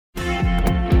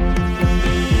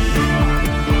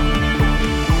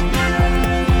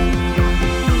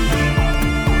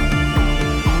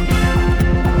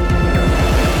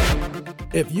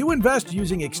If you invest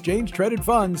using exchange-traded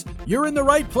funds, you're in the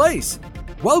right place.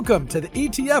 Welcome to the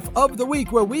ETF of the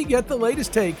Week, where we get the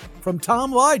latest take from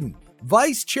Tom Lydon,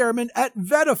 Vice Chairman at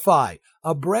VettaFi,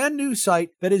 a brand new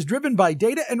site that is driven by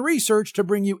data and research to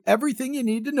bring you everything you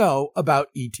need to know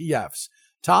about ETFs.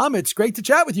 Tom, it's great to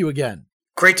chat with you again.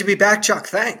 Great to be back, Chuck.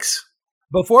 Thanks.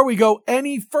 Before we go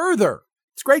any further,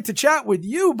 it's great to chat with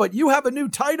you, but you have a new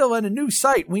title and a new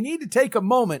site. We need to take a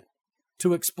moment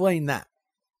to explain that.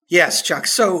 Yes, Chuck.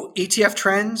 So ETF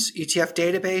trends, ETF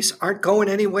database aren't going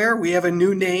anywhere. We have a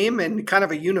new name and kind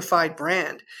of a unified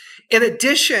brand. In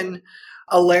addition,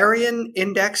 Alerian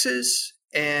indexes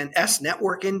and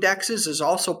S-Network indexes is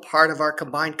also part of our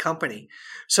combined company.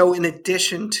 So in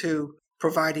addition to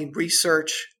providing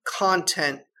research,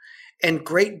 content, and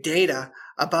great data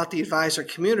about the advisor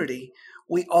community,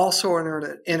 we also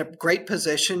are in a great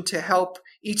position to help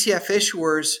ETF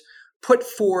issuers put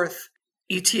forth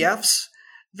ETFs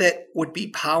that would be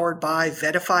powered by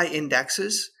VettaFi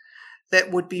indexes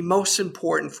that would be most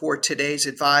important for today's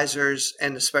advisors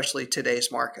and especially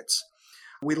today's markets.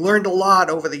 We learned a lot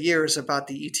over the years about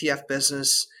the ETF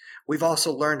business. We've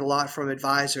also learned a lot from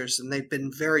advisors, and they've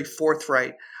been very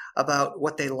forthright about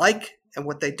what they like and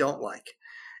what they don't like.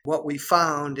 What we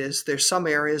found is there's some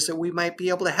areas that we might be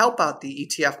able to help out the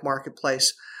ETF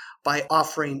marketplace by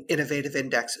offering innovative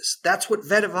indexes. That's what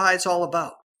VettaFi is all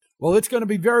about. Well, it's going to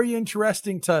be very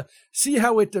interesting to see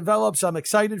how it develops. I'm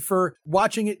excited for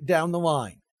watching it down the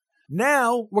line.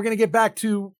 Now, we're going to get back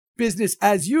to business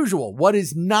as usual. What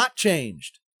is not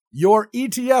changed? Your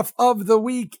ETF of the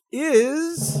week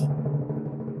is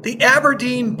the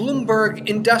abrdn Bloomberg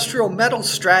Industrial Metals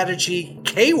Strategy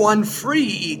K-1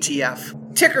 Free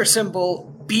ETF, ticker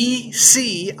symbol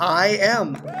BCIM.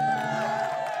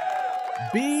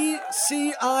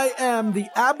 BCIM, the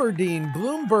abrdn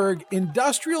Bloomberg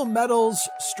Industrial Metals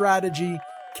Strategy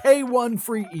K-1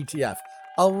 Free ETF.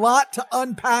 A lot to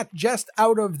unpack just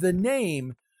out of the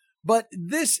name, but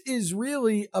this is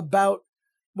really about,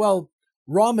 well,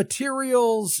 raw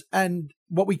materials and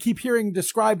what we keep hearing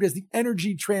described as the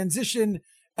energy transition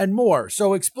and more.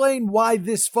 So explain why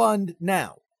this fund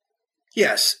now.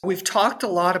 Yes, we've talked a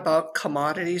lot about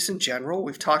commodities in general.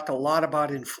 We've talked a lot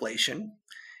about inflation.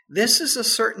 This is a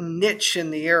certain niche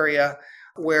in the area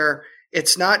where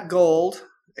it's not gold,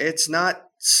 it's not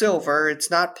silver, it's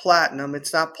not platinum,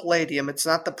 it's not palladium, it's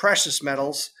not the precious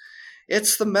metals.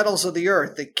 It's the metals of the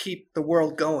earth that keep the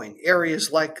world going.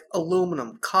 Areas like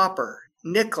aluminum, copper,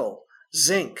 nickel,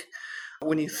 zinc.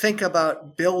 When you think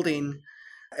about building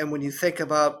and when you think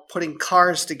about putting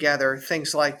cars together,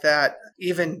 things like that,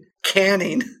 even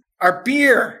canning our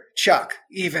beer, Chuck,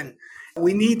 even.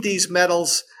 We need these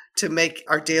metals to make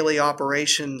our daily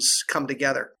operations come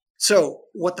together. So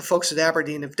what the folks at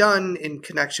abrdn have done in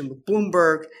connection with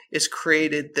Bloomberg is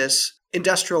created this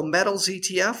industrial metals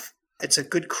ETF. It's a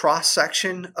good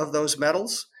cross-section of those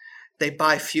metals. They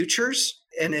buy futures.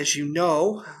 And as you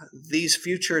know, these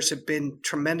futures have been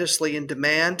tremendously in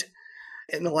demand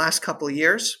in the last couple of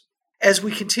years. As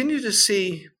we continue to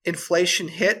see inflation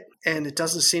hit, and it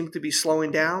doesn't seem to be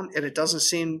slowing down, and it doesn't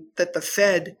seem that the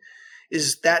Fed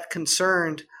is that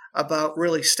concerned about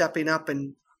really stepping up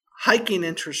and hiking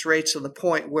interest rates to the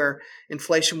point where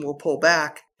inflation will pull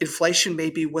back, inflation may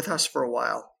be with us for a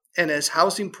while. And as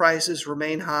housing prices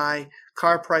remain high,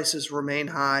 car prices remain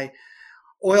high,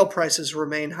 oil prices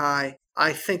remain high,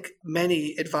 I think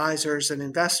many advisors and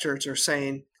investors are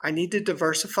saying, I need to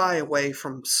diversify away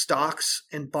from stocks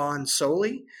and bonds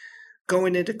solely.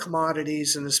 Going into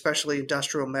commodities and especially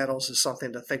industrial metals is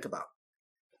something to think about.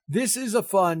 This is a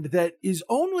fund that is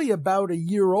only about a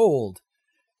year old.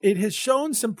 It has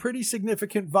shown some pretty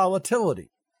significant volatility.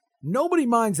 Nobody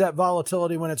minds that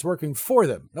volatility when it's working for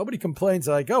them. Nobody complains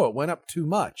like, oh, it went up too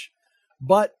much.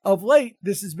 But of late,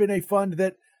 this has been a fund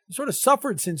that sort of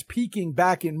suffered since peaking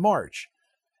back in March.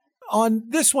 On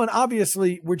this one,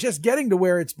 obviously, we're just getting to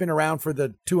where it's been around for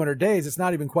the 200 days. It's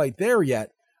not even quite there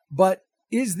yet. But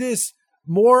is this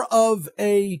more of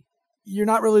a, you're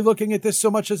not really looking at this so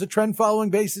much as a trend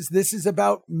following basis? This is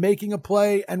about making a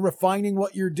play and refining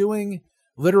what you're doing,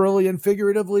 literally and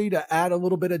figuratively, to add a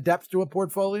little bit of depth to a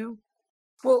portfolio?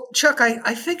 Well, Chuck,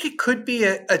 I think it could be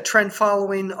a trend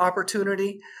following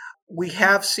opportunity. We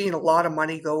have seen a lot of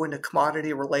money go into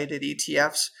commodity related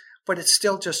ETFs, but it's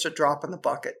still just a drop in the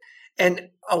bucket. And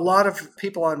a lot of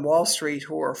people on Wall Street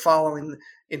who are following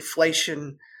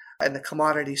inflation and the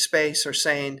commodity space are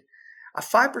saying a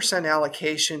 5%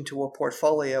 allocation to a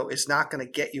portfolio is not going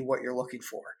to get you what you're looking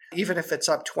for. Even if it's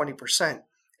up 20%,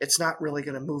 it's not really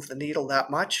going to move the needle that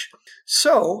much.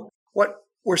 So what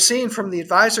we're seeing from the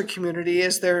advisor community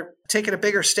is they're taking a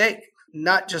bigger stake.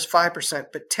 not just 5%,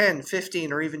 but 10,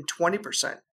 15, or even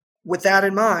 20%. With that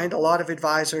in mind, a lot of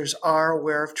advisors are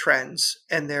aware of trends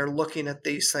and they're looking at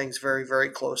these things very, very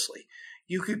closely.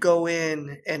 You could go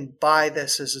in and buy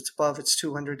this as it's above its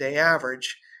 200-day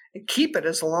average and keep it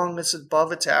as long as it's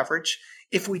above its average.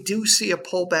 If we do see a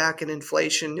pullback in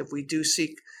inflation, if we do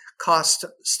see costs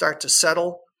start to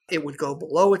settle, it would go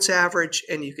below its average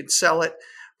and you can sell it.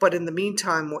 But in the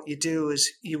meantime, what you do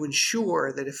is you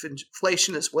ensure that if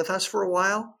inflation is with us for a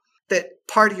while, that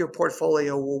part of your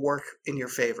portfolio will work in your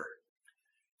favor.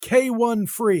 K-1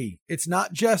 free. It's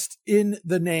not just in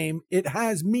the name. It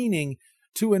has meaning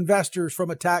to investors from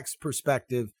a tax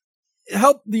perspective.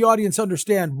 Help the audience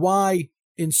understand why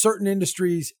in certain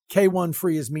industries K-1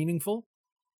 free is meaningful.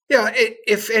 Yeah,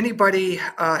 if anybody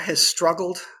has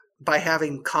struggled by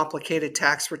having complicated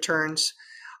tax returns,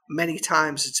 many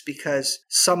times it's because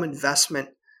some investment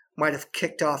might have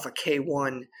kicked off a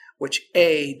K-1, which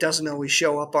A, doesn't always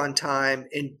show up on time,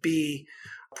 and B,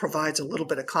 provides a little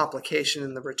bit of complication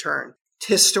in the return.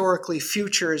 Historically,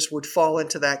 futures would fall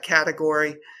into that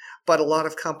category, but a lot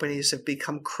of companies have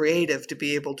become creative to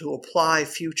be able to apply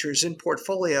futures in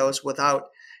portfolios without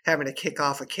having to kick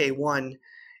off a K-1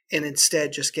 and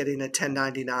instead just getting a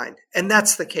 1099. And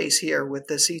that's the case here with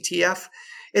this ETF.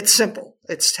 It's simple.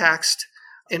 It's taxed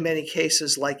in many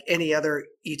cases like any other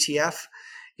ETF.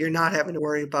 You're not having to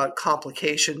worry about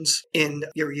complications in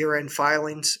your year-end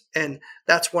filings. And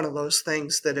that's one of those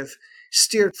things that have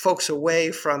steered folks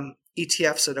away from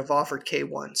ETFs that have offered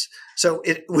K-1s. So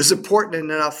it was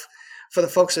important enough for the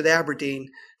folks at Aberdeen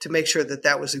to make sure that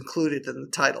that was included in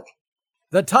the title.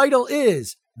 The title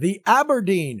is the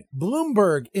abrdn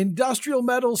Bloomberg Industrial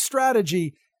Metals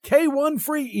Strategy K-1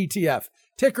 Free ETF,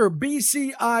 ticker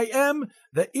BCIM,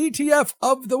 the ETF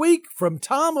of the week from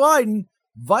Tom Lydon,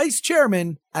 Vice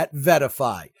Chairman at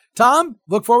VettaFi. Tom,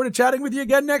 look forward to chatting with you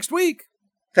again next week.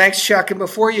 Thanks, Chuck. And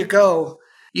before you go,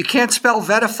 you can't spell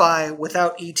VettaFi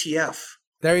without ETF.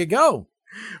 There you go.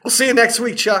 We'll see you next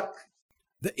week, Chuck.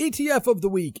 The ETF of the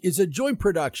week is a joint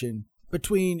production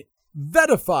between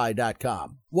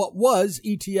VettaFi.com, what was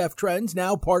ETF Trends,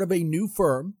 now part of a new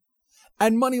firm,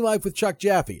 and Money Life with Chuck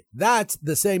Jaffe. That's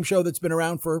the same show that's been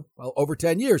around for, over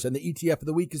 10 years, and the ETF of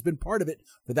the week has been part of it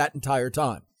for that entire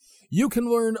time. You can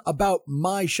learn about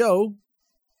my show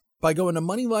by going to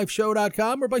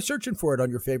moneylifeshow.com or by searching for it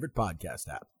on your favorite podcast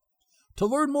app. To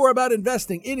learn more about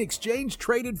investing in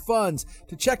exchange-traded funds,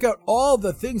 to check out all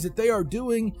the things that they are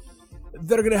doing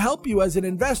that are going to help you as an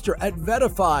investor at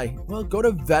VettaFi, well, go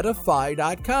to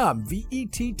VettaFi.com,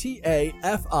 VettaFi,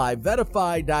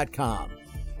 VettaFi.com.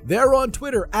 They're on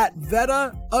Twitter at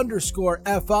Vetta_FI.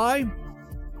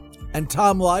 And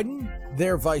Tom Lydon,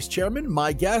 their vice chairman,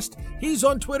 my guest, he's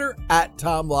on Twitter at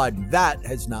Tom Lydon. That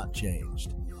has not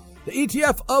changed. The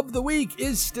ETF of the week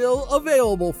is still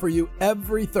available for you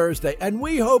every Thursday, and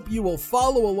we hope you will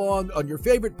follow along on your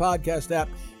favorite podcast app,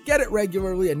 get it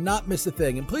regularly, and not miss a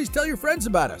thing. And please tell your friends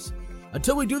about us.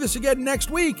 Until we do this again next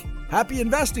week, happy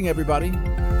investing, everybody.